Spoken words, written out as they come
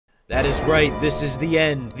That is right, this is the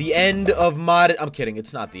end. The end of modded. I'm kidding,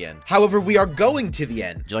 it's not the end. However, we are going to the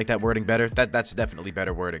end. Do you like that wording better? That's definitely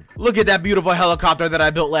better wording. Look at that beautiful helicopter that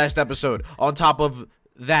I built last episode. On top of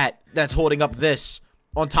that's holding up this.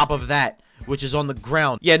 On top of that, which is on the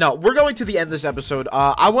ground. Yeah, no, we're going to the end of this episode.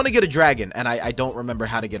 I want to get a dragon, and I don't remember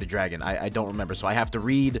how to get a dragon. I don't remember, so I have to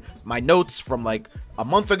read my notes from like a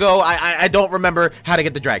month ago. I don't remember how to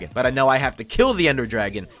get the dragon, but I know I have to kill the ender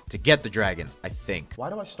dragon to get the dragon, I think. Why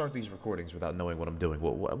do I start these recordings without knowing what I'm doing?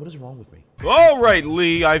 What is wrong with me? All right,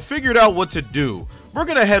 Lee, I figured out what to do. We're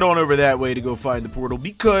gonna head on over that way to go find the portal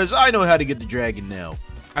because I know how to get the dragon now.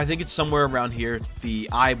 I think it's somewhere around here. The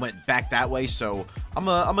eye went back that way, so I'm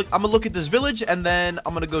gonna look at this village, and then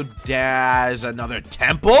I'm gonna go. There's another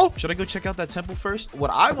temple. Should I go check out that temple first? What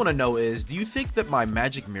I want to know is, do you think that my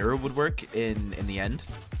magic mirror would work in the end?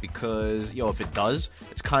 Because, yo, if it does,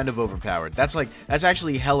 it's kind of overpowered. That's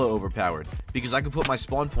actually hella overpowered. Because I could put my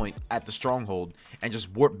spawn point at the stronghold and just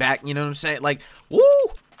warp back, you know what I'm saying? Like, woo!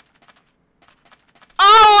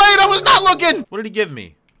 Oh, wait, I was not looking! What did he give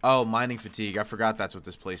me? Oh, mining fatigue. I forgot that's what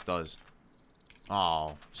this place does.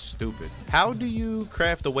 Oh, stupid. How do you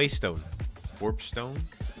craft a waste stone? Warp stone?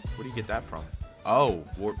 Where do you get that from? Oh,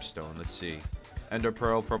 warp stone. Let's see. Ender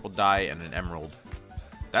pearl, purple dye, and an emerald.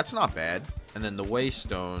 That's not bad. And then the waste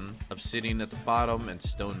stone, obsidian at the bottom, and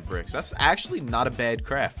stone bricks. That's actually not a bad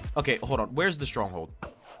craft. Okay, hold on. Where's the stronghold?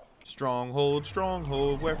 Stronghold,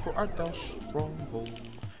 stronghold. Wherefore art thou stronghold?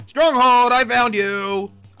 Stronghold, I found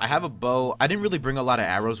you! I have a bow. I didn't really bring a lot of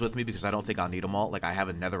arrows with me because I don't think I'll need them all. Like, I have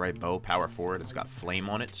a netherite bow, power 4. It's got flame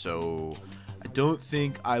on it, so I don't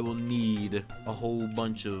think I will need a whole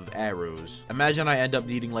bunch of arrows. Imagine I end up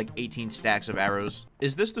needing like 18 stacks of arrows.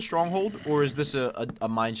 Is this the stronghold, or is this a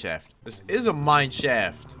mine shaft? This is a mine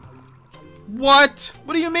shaft. What?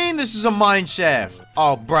 What do you mean this is a mine shaft?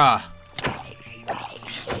 Oh, bruh.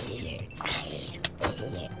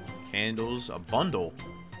 Candles, a bundle.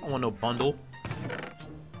 I don't want no bundle.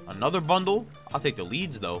 Another bundle? I'll take the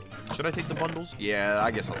leads, though. Should I take the bundles? Yeah,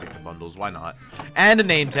 I guess I'll take the bundles. Why not? And a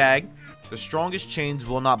name tag. The strongest chains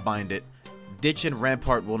will not bind it. Ditch and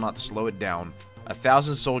rampart will not slow it down.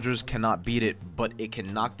 1,000 soldiers cannot beat it, but it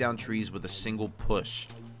can knock down trees with a single push.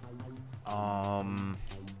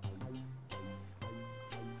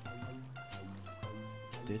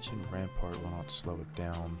 Ditch and rampart will not slow it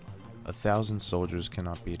down. 1,000 soldiers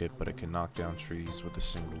cannot beat it, but it can knock down trees with a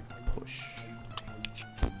single push.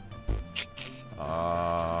 Ew!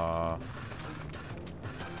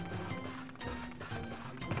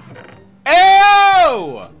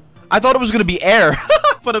 I thought it was gonna be air,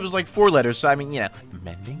 but it was like 4 letters, so I mean, yeah.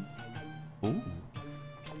 Mending? Ooh.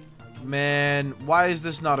 Man, why is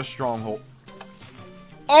this not a stronghold?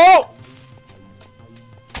 Oh!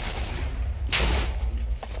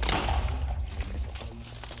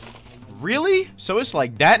 Really? So it's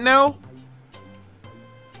like that now?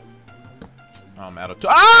 I'm out of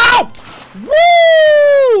time. Ow!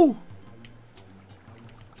 Woo!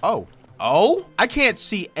 Oh. Oh? I can't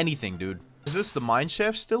see anything, dude. Is this the mine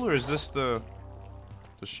shaft still, or is this the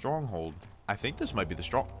stronghold? I think this might be the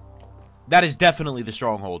strong. That is definitely the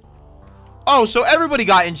stronghold. Oh, so everybody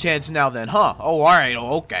got enchants now then, huh? Oh, alright.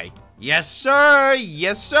 Oh, okay. Yes, sir.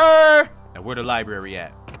 Yes, sir. Now, where the library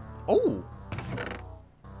at? Oh.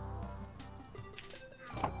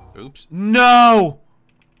 Oops. No!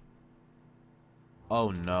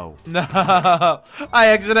 Oh, no. No!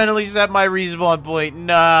 I accidentally set my respawn point.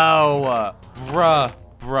 No! Bruh.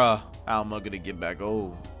 How am I gonna get back?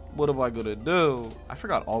 Oh, what am I gonna do? I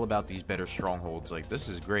forgot all about these better strongholds. Like, this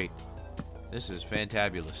is great. This is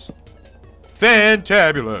fantabulous.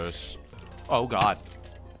 Fantabulous! Oh, God.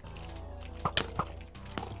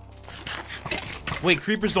 Wait,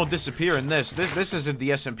 creepers don't disappear in this. This isn't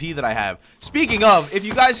the SMP that I have. Speaking of, if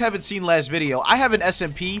you guys haven't seen last video, I have an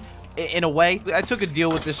SMP in a way. I took a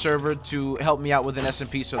deal with this server to help me out with an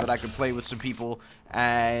SMP so that I could play with some people.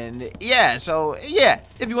 And yeah, so yeah,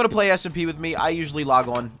 if you want to play SMP with me, I usually log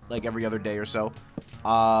on like every other day or so.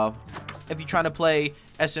 If you're trying to play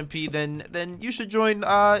SMP, then you should join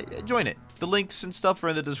it. The links and stuff are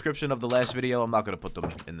in the description of the last video. I'm not going to put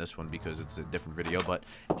them in this one because it's a different video, but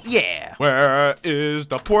yeah. Where is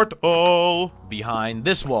the portal? Behind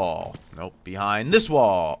this wall. Nope, behind this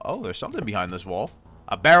wall. Oh, there's something behind this wall.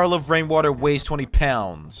 A barrel of rainwater weighs 20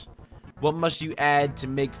 pounds. What must you add to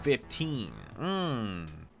make 15?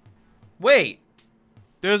 Wait.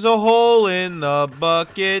 There's a hole in the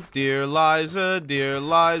bucket, dear Liza, dear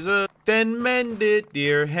Liza. Then mend it,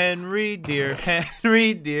 dear Henry, dear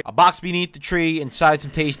Henry, dear. A box beneath the tree, inside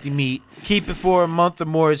some tasty meat. Keep it for a month or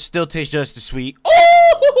more, it still tastes just as sweet.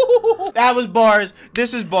 Oh! That was bars.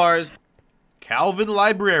 This is bars. Calvin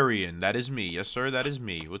Librarian. That is me. Yes, sir. That is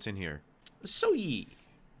me. What's in here? So yeah.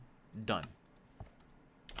 Done.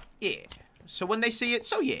 Yeah. So when they see it,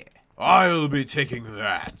 so yeah. I'll be taking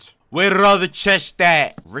that. Where are the chests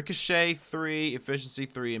at? Ricochet 3, efficiency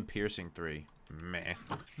 3, and piercing 3. Meh.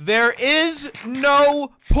 There is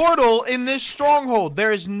no portal in this stronghold.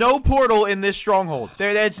 There is no portal in this stronghold.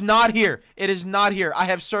 It's not here. It is not here. I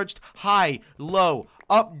have searched high, low,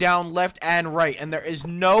 up, down, left, and right, and there is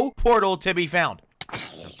no portal to be found.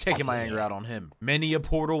 I'm taking my anger out on him. Many a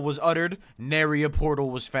portal was uttered, nary a portal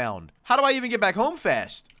was found. How do I even get back home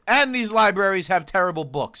fast? And these libraries have terrible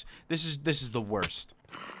books. This is the worst.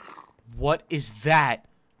 What is that?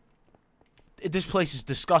 This place is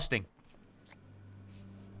disgusting.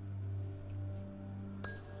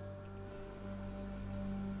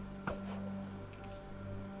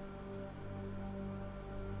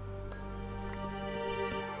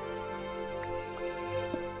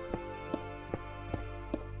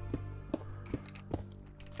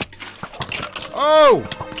 Oh!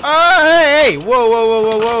 Hey! Whoa, whoa, whoa,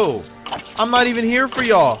 whoa, whoa. I'm not even here for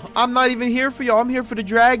y'all. I'm not even here for y'all. I'm here for the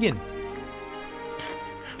dragon.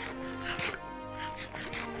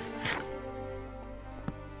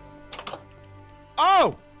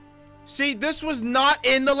 Oh! See, this was not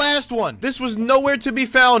in the last one. This was nowhere to be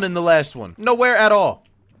found in the last one. Nowhere at all.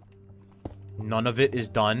 None of it is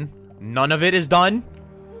done. None of it is done.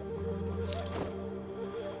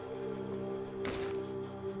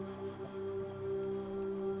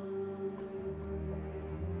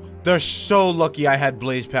 They're so lucky I had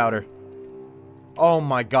blaze powder. Oh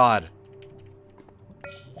my god.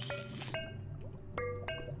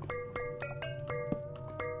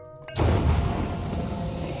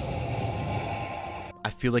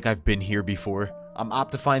 I feel like I've been here before. I'm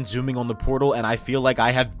Optifine zooming on the portal and I feel like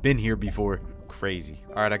I have been here before. Crazy.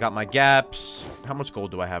 Alright, I got my gaps. How much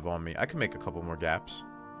gold do I have on me? I can make a couple more gaps.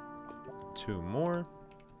 2 more.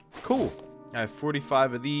 Cool. I have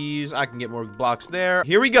 45 of these. I can get more blocks there.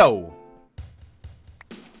 Here we go.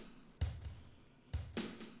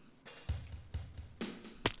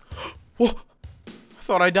 Whoa. I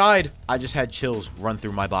thought I died. I just had chills run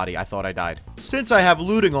through my body. I thought I died. Since I have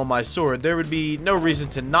looting on my sword, there would be no reason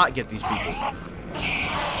to not get these people.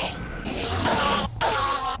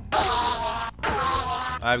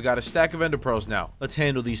 I've got a stack of ender pearls now. Let's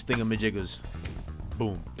handle these thingamajiggas.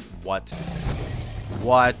 Boom. What?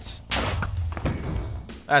 What?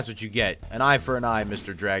 That's what you get. An eye for an eye,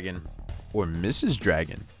 Mr. Dragon. Or Mrs.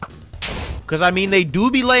 Dragon. Because, I mean, they do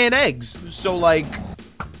be laying eggs. So, like...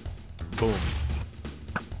 Boom.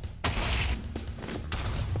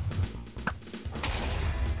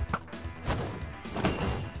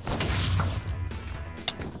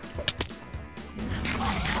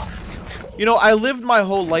 You know, I lived my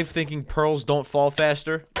whole life thinking pearls don't fall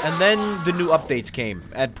faster. And then the new updates came,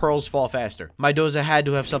 and pearls fall faster. My Doza had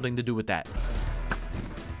to have something to do with that.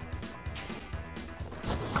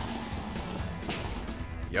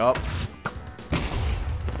 Yup.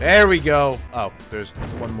 There we go. Oh, there's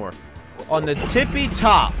one more. On the tippy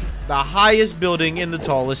top, the highest building in the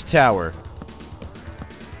tallest tower.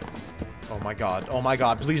 Oh my god. Oh my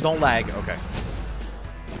god. Please don't lag. Okay.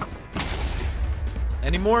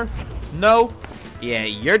 Any more? No? Yeah,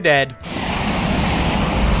 you're dead.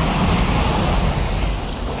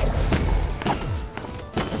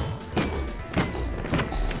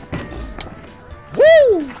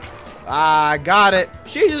 Woo! I got it.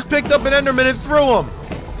 She just picked up an Enderman and threw him.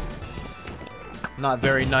 Not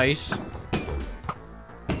very nice.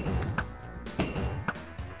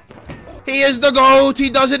 He is the GOAT. He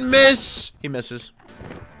doesn't miss. He misses.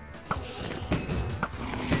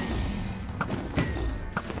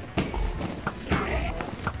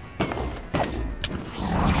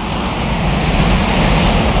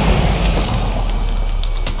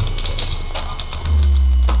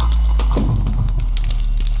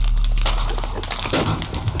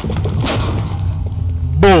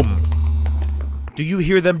 Boom. Do you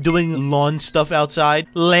hear them doing lawn stuff outside?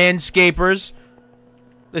 Landscapers.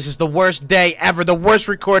 This is the worst day ever. The worst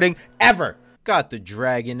recording ever. Got the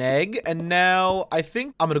dragon egg. And now I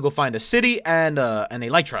think I'm going to go find a city and an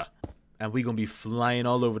elytra. And we're going to be flying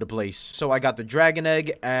all over the place. So I got the dragon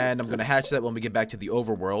egg and I'm going to hatch that when we get back to the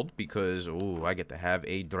overworld. Because, ooh, I get to have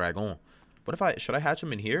a dragon. What if should I hatch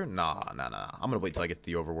them in here? Nah. I'm going to wait till I get to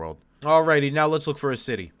the overworld. Alrighty, now let's look for a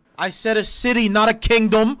city. I said a city, not a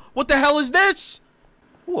kingdom. What the hell is this?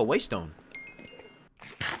 Ooh, a waystone.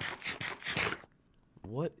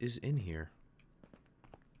 What is in here?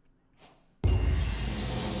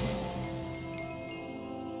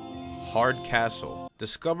 Hard Castle.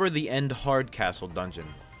 Discover the End Hard Castle dungeon.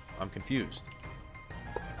 I'm confused.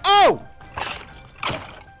 Oh!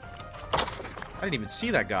 I didn't even see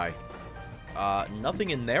that guy. Nothing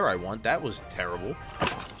in there I want. That was terrible.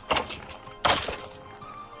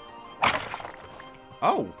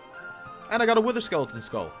 Oh. And I got a wither skeleton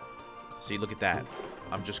skull. See, look at that.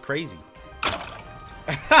 I'm just crazy.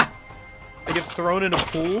 They get thrown in a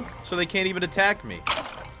pool, so they can't even attack me.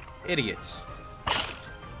 Idiots.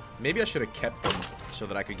 Maybe I should have kept them so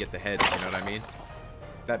that I could get the heads, you know what I mean?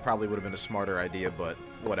 That probably would have been a smarter idea, but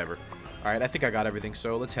whatever. Alright, I think I got everything,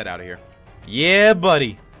 so let's head out of here. Yeah,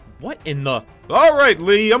 buddy. What in the... Alright,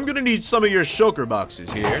 Lee, I'm gonna need some of your shulker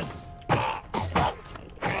boxes here.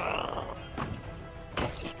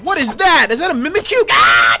 What is that? Is that a Mimikyu?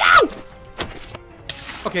 Ah, no!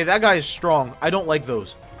 Okay, that guy is strong. I don't like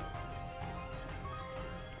those.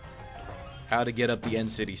 How to get up the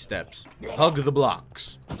End City steps. Hug the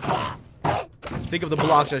blocks. Think of the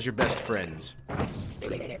blocks as your best friends.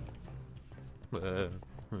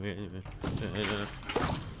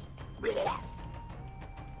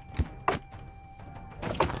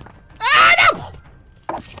 Ah, no!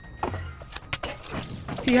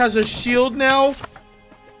 He has a shield now?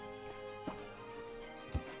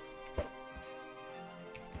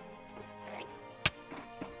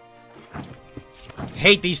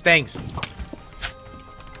 Hate these things.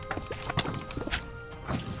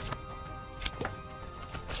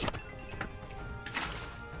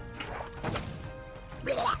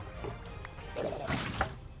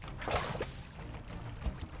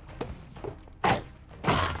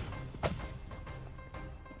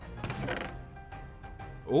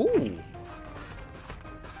 Ooh.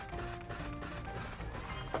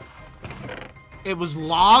 It was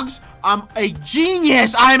logs? I'm a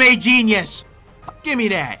genius! I'm a genius! Give me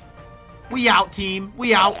that. We out, team.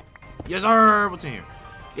 We out. Yes, sir. What's in here?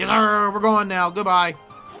 Yes, sir. We're going now. Goodbye.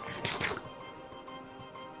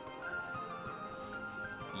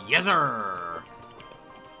 Yes, sir.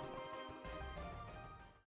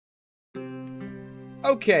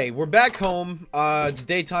 Okay, we're back home. It's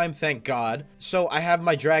daytime, thank God. So I have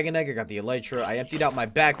my dragon egg. I got the elytra. I emptied out my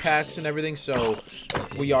backpacks and everything. So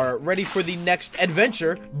we are ready for the next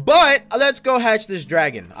adventure. But let's go hatch this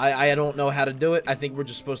dragon. I don't know how to do it. I think we're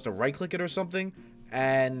just supposed to right-click it or something,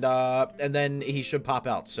 and then he should pop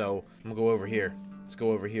out. So I'm gonna go over here. Let's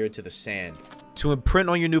go over here to the sand. To imprint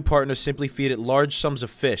on your new partner, simply feed it large sums of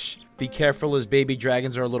fish. Be careful, as baby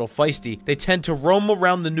dragons are a little feisty. They tend to roam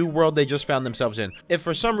around the new world they just found themselves in. If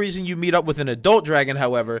for some reason you meet up with an adult dragon,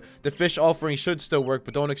 however, the fish offering should still work,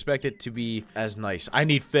 but don't expect it to be as nice. I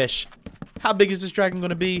need fish. How big is this dragon going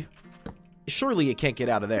to be? Surely it can't get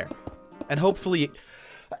out of there. And hopefully...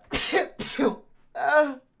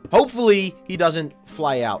 hopefully he doesn't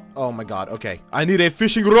fly out. Oh my god, okay. I need a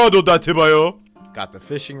fishing rod, Odatebayo. Got the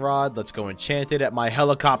fishing rod. Let's go enchant it at my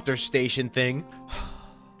helicopter station thing.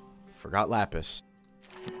 Forgot lapis.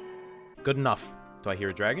 Good enough. Do I hear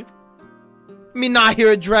a dragon? Me not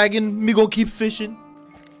hear a dragon. Me gonna keep fishing.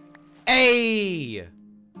 Hey!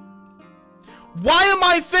 Why am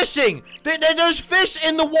I fishing? There's fish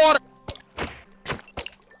in the water.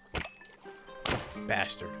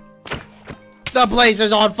 Bastard. The place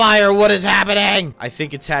is on fire. What is happening? I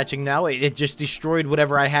think it's hatching now. It just destroyed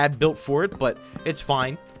whatever I had built for it, but it's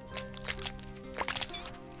fine.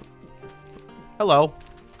 Hello.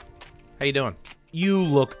 How you doing? You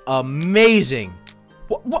look amazing.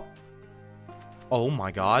 What? Oh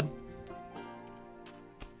my god.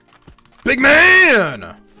 Big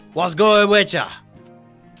man! What's good with ya?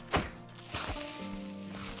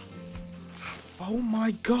 Oh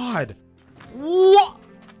my god. What?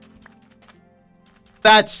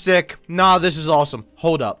 That's sick. Nah, this is awesome.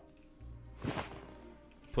 Hold up.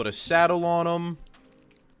 Put a saddle on him.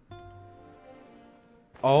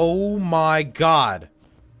 Oh my god.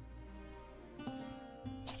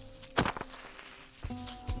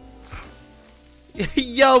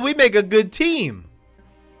 Yo, we make a good team.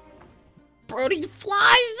 Brody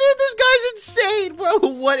flies, dude. This guy's insane, bro.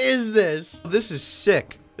 What is this? This is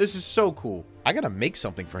sick. This is so cool. I gotta make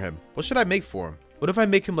something for him. What should I make for him? What if I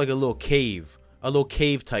make him like a little cave? A little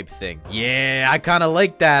cave type thing. Yeah, I kind of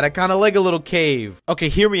like that. I kind of like a little cave. Okay,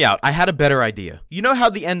 hear me out. I had a better idea. You know how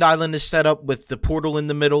the end island is set up with the portal in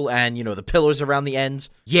the middle and, you know, the pillars around the ends?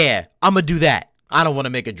 Yeah, I'm gonna do that. I don't want to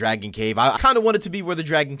make a dragon cave. I kind of want it to be where the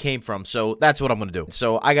dragon came from, so that's what I'm gonna do.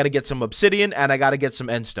 So I gotta get some obsidian and I gotta get some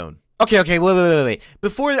endstone. Okay, wait.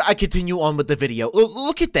 Before I continue on with the video,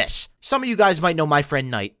 look at this. Some of you guys might know my friend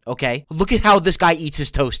Knight, okay? Look at how this guy eats his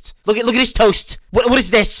toast. Look at his toast. What is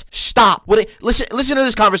this? Stop. Listen to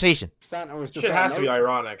this conversation. Santa was just Shit has to be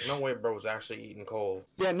ironic. No way bro was actually eating coal.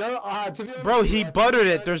 Yeah, no, Bro, he buttered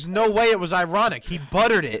it. There's no way it was ironic. He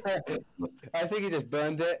buttered it. I think he just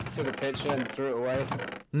burned it to the pitcher and threw it away.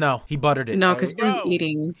 No, he buttered it. No, because he was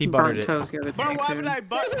eating buttered toast the other day. Bro, why would I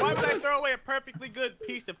throw away a perfectly good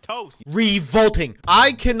piece of toast? Revolting.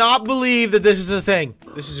 I cannot believe that this is a thing.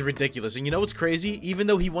 This is ridiculous. And you know what's crazy? Even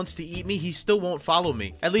though he wants to eat me, he still won't follow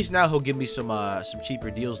me. At least now he'll give me some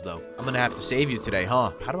cheaper deals though. I'm gonna have to save you today,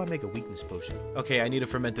 huh? How do I make a weakness potion? Okay, I need a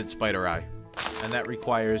fermented spider eye. And that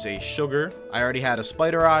requires a sugar. I already had a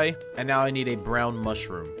spider eye, and now I need a brown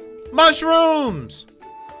mushroom. Mushrooms!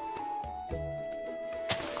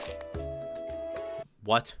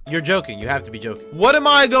 What? You're joking. You have to be joking. What am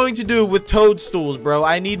I going to do with toadstools, bro?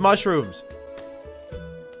 I need mushrooms.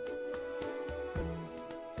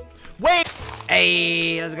 Wait!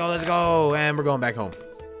 Hey, let's go. And we're going back home.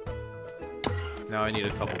 Now I need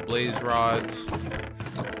a couple blaze rods.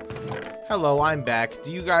 Hello, I'm back.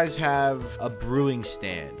 Do you guys have a brewing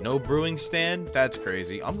stand? No brewing stand? That's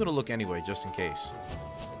crazy. I'm gonna look anyway, just in case.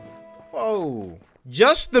 Whoa.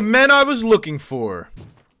 Just the men I was looking for.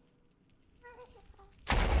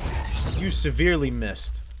 You severely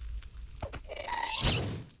missed.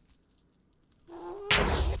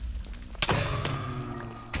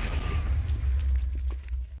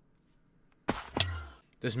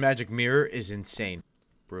 This magic mirror is insane.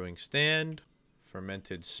 Brewing stand.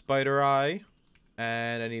 Fermented spider eye.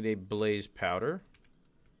 And I need a blaze powder.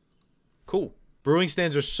 Cool. Brewing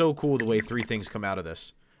stands are so cool the way 3 things come out of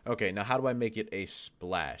this. Okay, now how do I make it a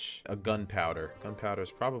splash? A gunpowder. Gunpowder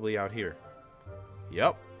is probably out here.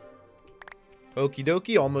 Yep. Okie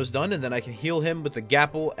dokie, almost done, and then I can heal him with the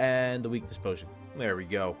Gapple and the weakness potion. There we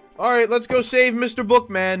go. Alright, let's go save Mr.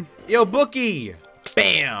 Bookman. Yo, Bookie!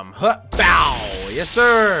 Bam! Huh, bow! Yes,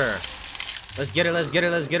 sir! Let's get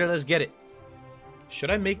it. Should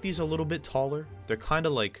I make these a little bit taller? They're kind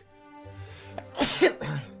of like...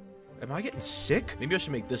 Am I getting sick? Maybe I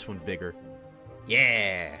should make this one bigger.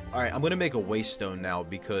 Yeah. Alright, I'm gonna make a waste stone now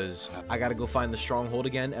because I gotta go find the stronghold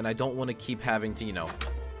again, and I don't want to keep having to, you know,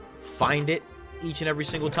 find it each and every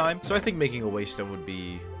single time. So I think making a waste stone would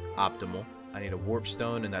be optimal. I need a warp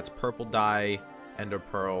stone, and that's purple dye, ender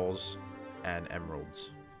pearls, and emeralds.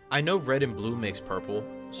 I know red and blue makes purple,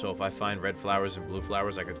 so if I find red flowers and blue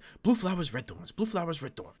flowers, I could... Blue flowers, red thorns. Blue flowers,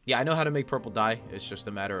 red thorn. Yeah, I know how to make purple dye. It's just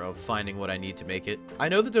a matter of finding what I need to make it. I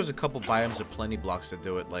know that there's a couple biomes of plenty blocks that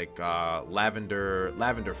do it, like lavender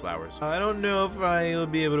flowers. I don't know if I'll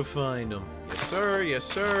be able to find them. Yes, sir. Yes,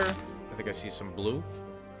 sir. I think I see some blue.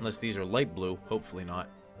 Unless these are light blue. Hopefully not.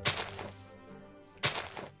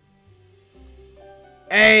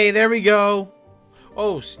 Hey, there we go.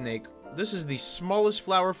 Oh, snake. This is the smallest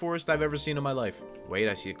flower forest I've ever seen in my life. Wait,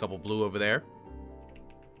 I see a couple blue over there.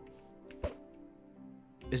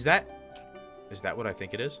 Is that what I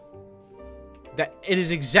think it is? It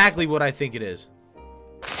is exactly what I think it is.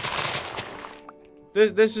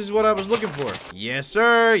 This is what I was looking for. Yes,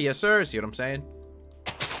 sir. Yes, sir. See what I'm saying?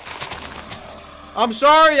 I'm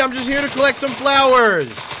sorry. I'm just here to collect some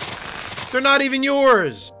flowers. They're not even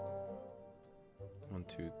yours. 1,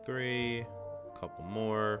 2, 3. Couple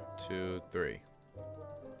more. 2, 3.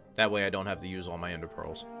 That way I don't have to use all my ender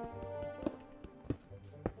pearls.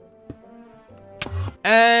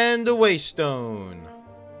 And a waste stone.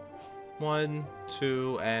 1,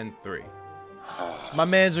 2, and 3. My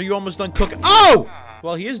mans, are you almost done cooking? Oh!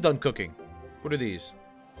 Well, he is done cooking. What are these?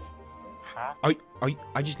 I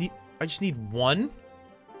just need 1?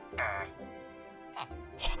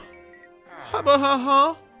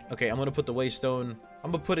 Okay, I'm gonna put the waste stone. I'm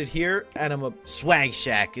gonna put it here, and Swag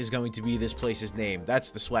Shack is going to be this place's name. That's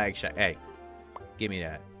the Swag Shack. Hey, give me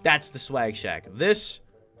that. That's the Swag Shack. This...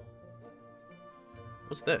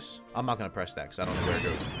 What's this? I'm not gonna press that, because I don't know where it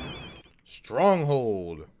goes.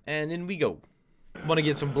 Stronghold. And in we go. I want to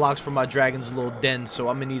get some blocks from my dragon's little den, so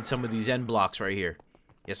I'm gonna need some of these end blocks right here.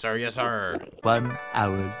 Yes, sir. Yes, sir. 1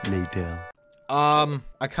 hour later.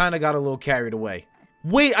 I kind of got a little carried away.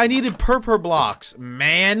 Wait, I needed purple blocks,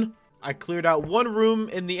 man. I cleared out 1 room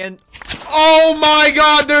in the end. Oh my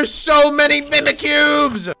god, there's so many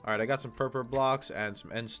Mimikubes! Alright, I got some purple blocks and some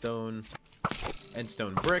endstone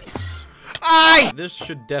bricks. Aye! This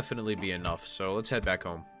should definitely be enough, so let's head back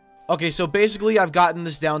home. Okay, so basically I've gotten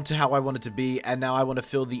this down to how I want it to be, and now I want to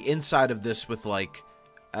fill the inside of this with like,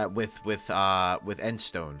 with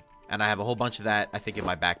endstone. And I have a whole bunch of that, I think, in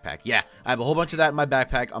my backpack. Yeah, I have a whole bunch of that in my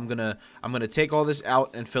backpack. I'm gonna take all this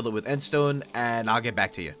out and fill it with endstone, and I'll get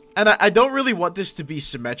back to you. And I don't really want this to be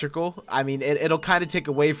symmetrical. I mean, it'll kind of take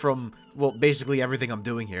away from, well, basically everything I'm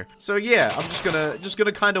doing here. So yeah, I'm just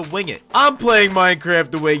gonna kind of wing it. I'm playing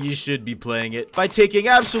Minecraft the way you should be playing it, by taking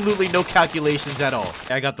absolutely no calculations at all.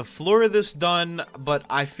 I got the floor of this done, but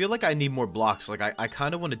I feel like I need more blocks. Like, I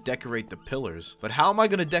kind of want to decorate the pillars. But how am I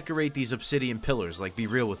gonna decorate these obsidian pillars? Like, be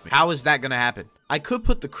real with me. How is that gonna happen? I could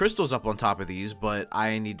put the crystals up on top of these, but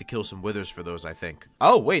I need to kill some withers for those, I think.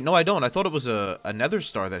 Oh, wait, no, I don't. I thought it was a nether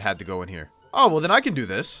star that had to go in here. Oh, well, then I can do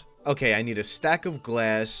this. Okay, I need a stack of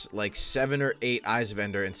glass, like 7 or 8 eyes of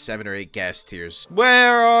ender, and 7 or 8 ghast tears.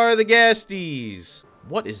 Where are the ghasties?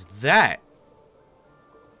 What is that?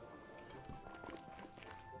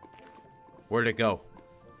 Where did it go?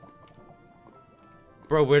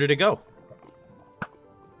 Bro, where did it go?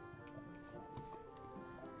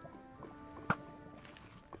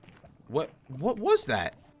 What was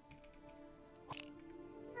that?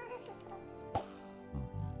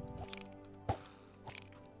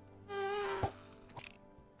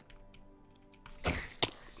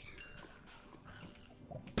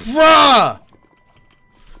 Bruh!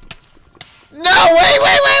 No,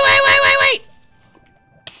 wait!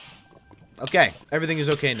 Okay, everything is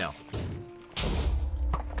okay now.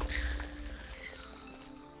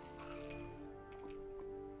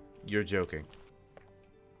 You're joking.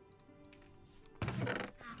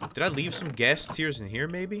 Did I leave some ghast tears in here,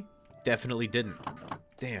 maybe? Definitely didn't.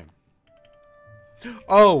 Damn.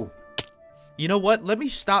 Oh! You know what? Let me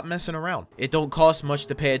stop messing around. It don't cost much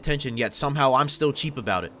to pay attention, yet somehow I'm still cheap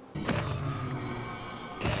about it.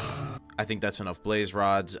 I think that's enough blaze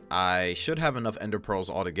rods. I should have enough ender pearls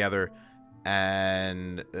altogether.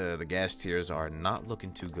 And the ghast tears are not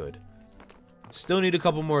looking too good. Still need a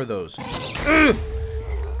couple more of those. Ugh!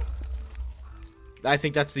 I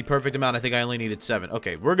think that's the perfect amount. I think I only needed 7.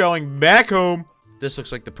 Okay, we're going back home. This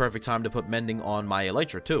looks like the perfect time to put mending on my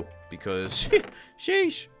elytra, too. Because,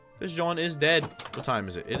 sheesh, this John is dead. What time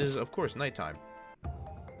is it? It is, of course, nighttime.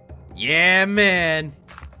 Yeah, man.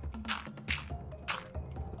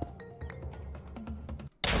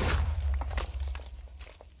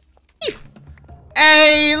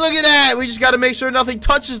 Hey, look at that! We just gotta make sure nothing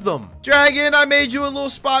touches them. Dragon, I made you a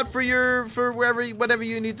little spot for whatever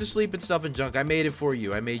you need to sleep and stuff and junk. I made it for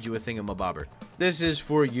you. I made you a thingamabobber. This is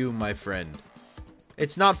for you, my friend.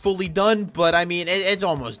 It's not fully done, but I mean, it's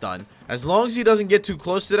almost done. As long as he doesn't get too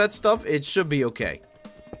close to that stuff, it should be okay.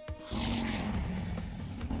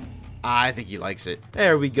 I think he likes it.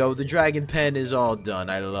 There we go. The dragon pen is all done.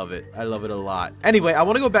 I love it. I love it a lot. Anyway, I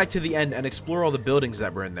want to go back to the end and explore all the buildings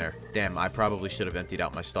that were in there. Damn, I probably should have emptied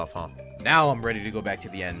out my stuff, huh? Now I'm ready to go back to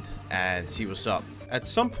the end and see what's up. At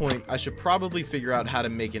some point, I should probably figure out how to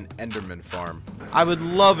make an enderman farm. I would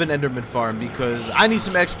love an enderman farm because I need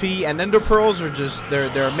some XP and ender pearls are just,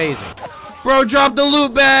 they're amazing. Bro, drop the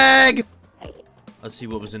loot bag! Let's see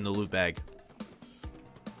what was in the loot bag.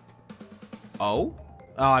 Oh?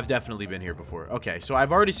 Oh, I've definitely been here before. Okay, so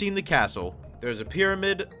I've already seen the castle. There's a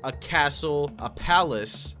pyramid, a castle, a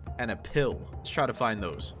palace, and a pill. Let's try to find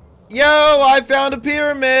those. Yo, I found a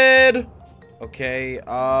pyramid! Okay,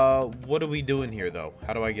 what are we doing here, though?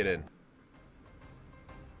 How do I get in?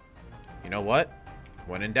 You know what?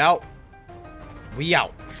 When in doubt, we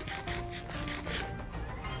out.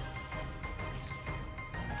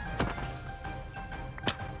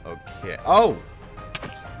 Okay. Oh!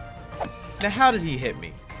 Now, how did he hit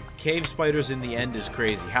me? Cave spiders in the end is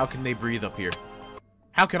crazy. How can they breathe up here?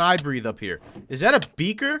 How can I breathe up here? Is that a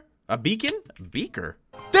beaker? A beacon? A beaker?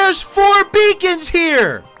 There's 4 beacons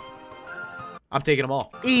here! I'm taking them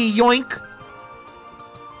all. Yoink!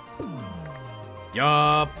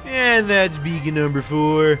 Yup. And that's beacon number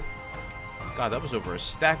 4. God, that was over a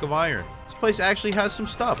stack of iron. This place actually has some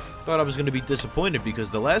stuff. Thought I was going to be disappointed because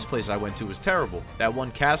the last place I went to was terrible. That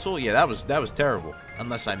one castle, yeah, that was terrible.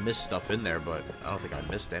 Unless I missed stuff in there, but I don't think I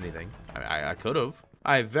missed anything. I could have.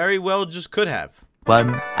 I very well just could have.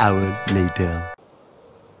 1 hour later.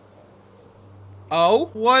 Oh,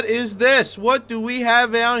 what is this? What do we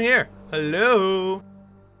have down here? Hello?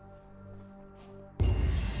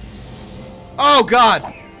 Oh,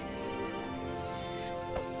 God!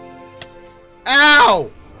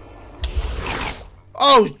 Ow!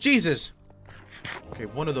 Oh, Jesus! Okay,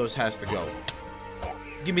 one of those has to go.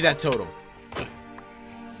 Give me that totem.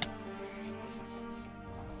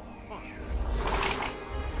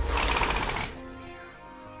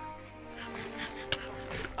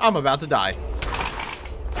 I'm about to die.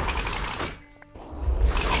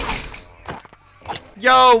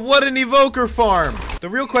 Yo, what an evoker farm! The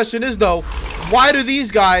real question is, though, why do these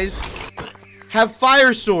guys have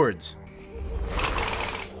fire swords?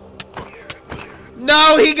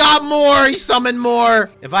 No, he got more. He summoned more.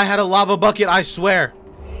 If I had a lava bucket, I swear.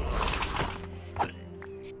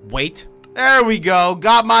 Wait. There we go.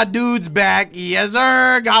 Got my dudes back. Yes,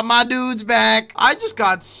 sir. Got my dudes back. I just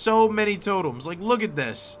got so many totems. Like, look at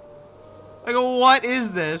this. Like, what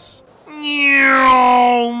is this?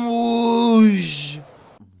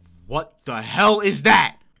 What the hell is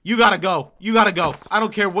that? You gotta go. You gotta go. I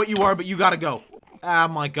don't care what you are, but you gotta go. Oh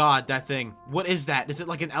my god, that thing. What is that? Is it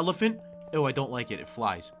like an elephant? Oh, I don't like it. It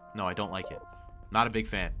flies. No, I don't like it. Not a big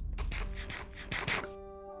fan.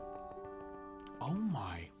 Oh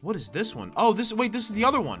my. What is this one? Oh, wait, this is the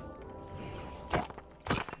other one.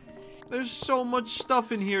 There's so much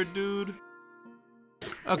stuff in here, dude.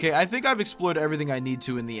 Okay, I think I've explored everything I need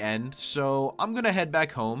to in the end, so I'm gonna head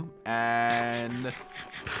back home, and,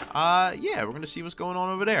 yeah, we're gonna see what's going on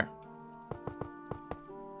over there.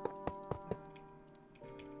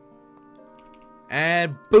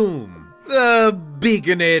 And boom! The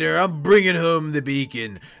Beaconator! I'm bringing home the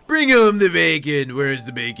beacon! Bring home the bacon! Where's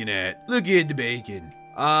the bacon at? Look at the bacon!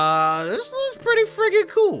 This looks pretty friggin'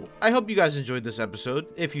 cool. I hope you guys enjoyed this episode.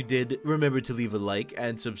 If you did, remember to leave a like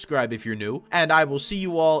and subscribe if you're new. And I will see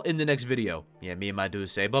you all in the next video. Yeah, me and my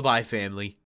dudes say bye-bye, family.